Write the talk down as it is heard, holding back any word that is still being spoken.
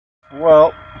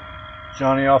Well,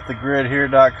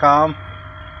 JohnnyOffTheGridHere.com.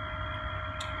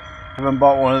 Haven't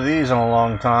bought one of these in a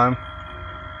long time.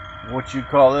 What you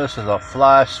call this is a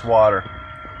fly swatter.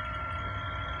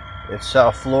 It's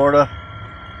South Florida.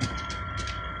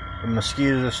 The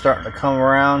mosquitoes are starting to come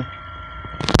around.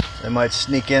 They might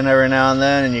sneak in every now and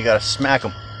then, and you gotta smack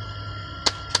them.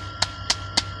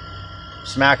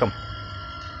 Smack them.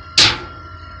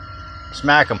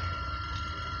 Smack them.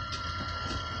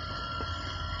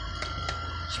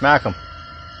 Smack them.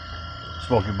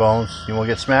 Smoky bones. You wanna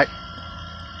get smacked?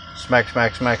 Smack,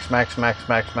 smack, smack, smack, smack,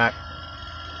 smack, smack.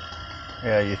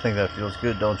 Yeah, you think that feels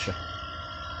good, don't you?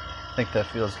 Think that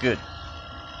feels good.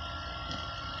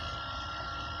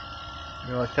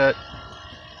 You like that?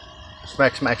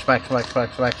 Smack, smack, smack, smack,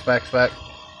 smack, smack, smack, smack.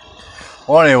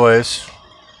 Well, anyways,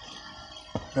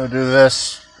 gonna do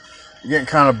this. I'm getting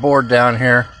kind of bored down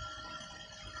here.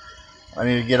 I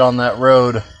need to get on that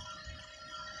road.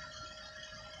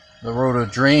 The road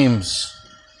of dreams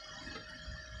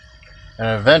and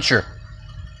adventure.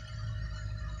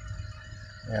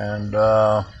 And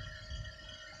I'll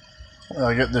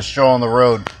get this show on the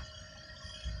road.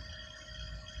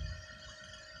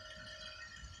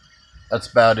 That's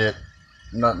about it.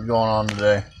 Nothing going on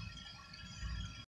today.